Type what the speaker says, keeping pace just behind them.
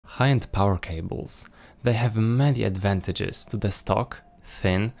high-end power cables. They have many advantages to the stock,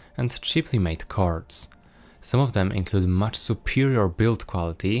 thin and cheaply made cords. Some of them include much superior build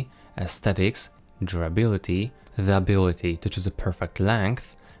quality, aesthetics, durability, the ability to choose a perfect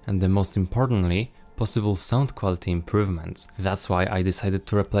length, and the most importantly, possible sound quality improvements. That's why I decided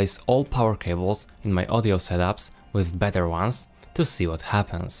to replace all power cables in my audio setups with better ones to see what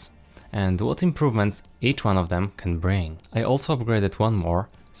happens and what improvements each one of them can bring. I also upgraded one more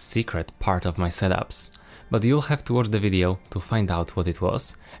secret part of my setups, but you'll have to watch the video to find out what it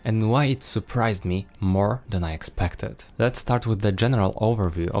was and why it surprised me more than I expected. Let's start with the general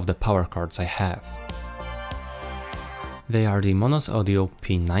overview of the power cords I have. They are the Monosaudio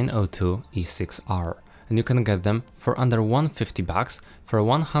P902 E6R, and you can get them for under $150 for a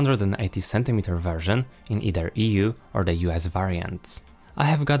 180cm version in either EU or the US variants. I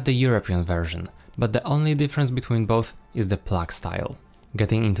have got the European version, but the only difference between both is the plug style.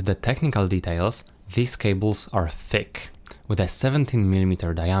 Getting into the technical details, these cables are thick, with a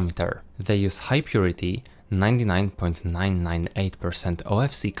 17mm diameter. They use high purity 99.998%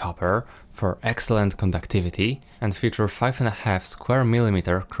 OFC copper for excellent conductivity and feature 5.5 square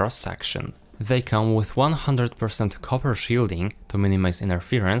millimeter cross section. They come with 100% copper shielding to minimize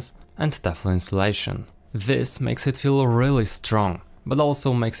interference and Teflon insulation. This makes it feel really strong, but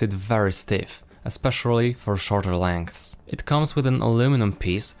also makes it very stiff, especially for shorter lengths. It comes with an aluminum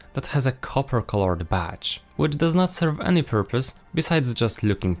piece that has a copper colored badge, which does not serve any purpose besides just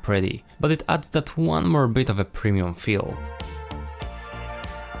looking pretty, but it adds that one more bit of a premium feel.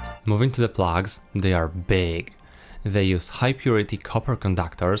 Moving to the plugs, they are big. They use high purity copper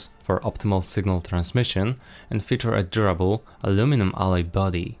conductors for optimal signal transmission and feature a durable aluminum alloy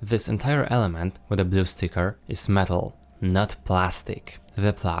body. This entire element with a blue sticker is metal, not plastic.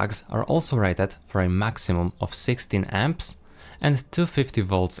 The plugs are also rated for a maximum of 16 amps and 250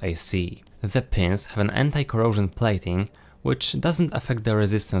 volts AC. The pins have an anti-corrosion plating, which doesn't affect the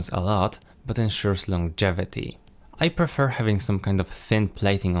resistance a lot, but ensures longevity. I prefer having some kind of thin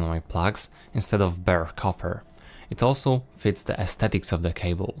plating on my plugs instead of bare copper. It also fits the aesthetics of the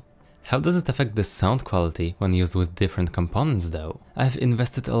cable. How does it affect the sound quality when used with different components though? I've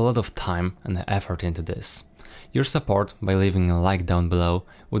invested a lot of time and effort into this. Your support by leaving a like down below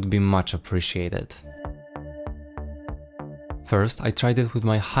would be much appreciated. First, I tried it with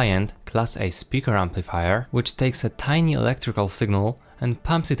my high-end Class A speaker amplifier, which takes a tiny electrical signal and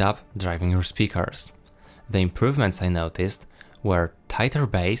pumps it up, driving your speakers. The improvements I noticed were tighter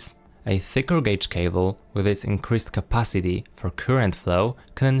bass, a thicker gauge cable with its increased capacity for current flow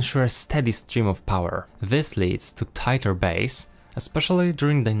can ensure a steady stream of power. This leads to tighter bass, especially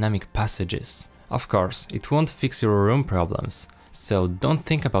during dynamic passages. Of course, it won't fix your room problems, so don't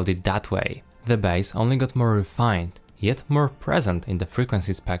think about it that way. The bass only got more refined, yet more present in the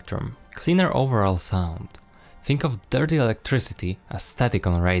frequency spectrum. Cleaner overall sound. Think of dirty electricity as static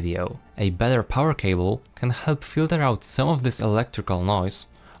on radio. A better power cable can help filter out some of this electrical noise,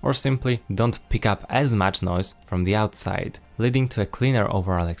 or simply don't pick up as much noise from the outside, leading to a cleaner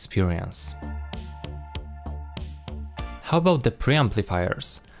overall experience. How about the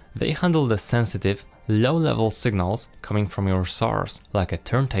preamplifiers? They handle the sensitive, low-level signals coming from your source, like a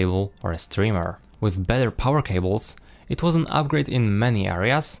turntable or a streamer. With better power cables, it was an upgrade in many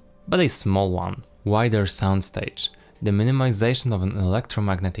areas, but a small one. Wider soundstage. The minimization of an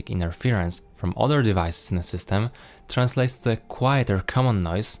electromagnetic interference from other devices in the system translates to a quieter common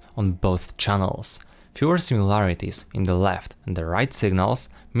noise on both channels. Fewer similarities in the left and the right signals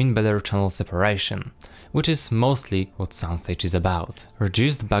mean better channel separation, which is mostly what Soundstage is about.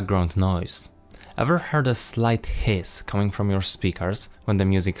 Reduced background noise. Ever heard a slight hiss coming from your speakers when the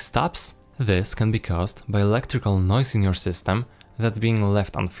music stops? This can be caused by electrical noise in your system that's being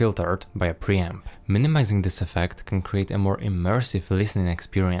left unfiltered by a preamp. Minimizing this effect can create a more immersive listening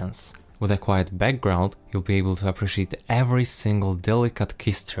experience. With a quiet background, you'll be able to appreciate every single delicate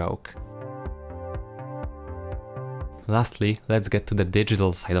keystroke. Lastly, let's get to the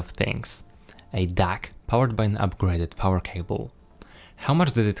digital side of things. A DAC powered by an upgraded power cable. How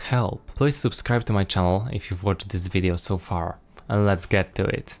much did it help? Please subscribe to my channel if you've watched this video so far. And let's get to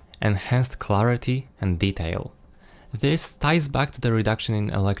it. Enhanced clarity and detail. This ties back to the reduction in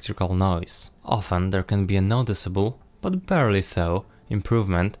electrical noise. Often there can be a noticeable, but barely so,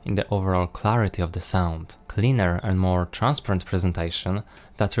 improvement in the overall clarity of the sound. Cleaner and more transparent presentation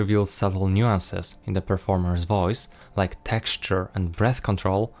that reveals subtle nuances in the performer's voice, like texture and breath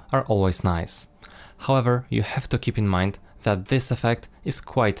control, are always nice. However, you have to keep in mind that this effect is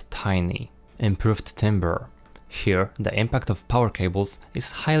quite tiny. Improved timbre. Here, the impact of power cables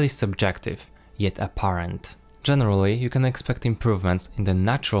is highly subjective, yet apparent. Generally, you can expect improvements in the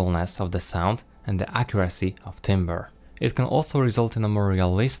naturalness of the sound and the accuracy of timbre. It can also result in a more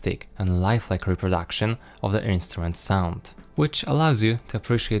realistic and lifelike reproduction of the instrument's sound, which allows you to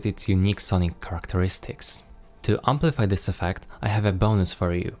appreciate its unique sonic characteristics. To amplify this effect, I have a bonus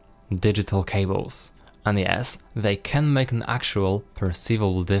for you: digital cables. And yes, they can make an actual,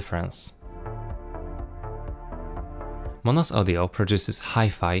 perceivable difference. Monosaudio produces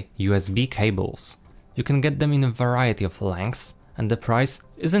HiFi USB cables. You can get them in a variety of lengths, and the price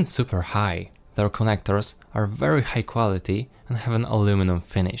isn't super high. Their connectors are very high quality and have an aluminum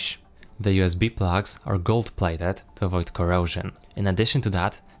finish. The USB plugs are gold plated to avoid corrosion. In addition to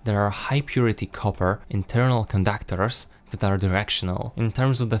that, there are high purity copper internal conductors that are directional. In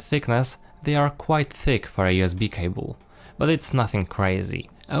terms of the thickness, they are quite thick for a USB cable, but it's nothing crazy.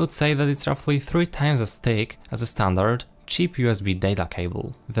 I would say that it's roughly 3 times as thick as a standard cheap USB data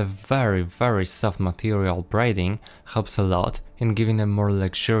cable. The very soft material braiding helps a lot in giving a more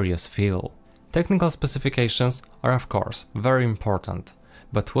luxurious feel. Technical specifications are of course very important,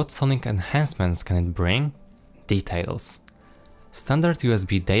 but what sonic enhancements can it bring? Details. Standard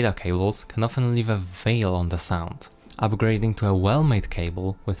USB data cables can often leave a veil on the sound. Upgrading to a well-made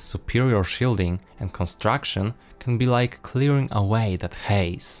cable with superior shielding and construction can be like clearing away that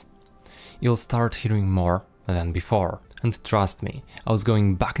haze. You'll start hearing more than before. And trust me, I was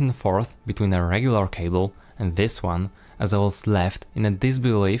going back and forth between a regular cable and this one, as I was left in a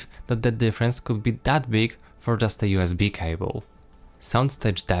disbelief that the difference could be that big for just a USB cable.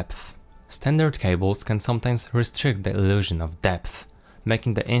 Soundstage depth. Standard cables can sometimes restrict the illusion of depth,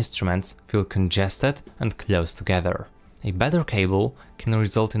 making the instruments feel congested and close together. A better cable can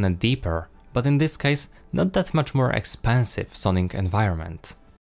result in a deeper, but in this case not that much more expansive sonic environment.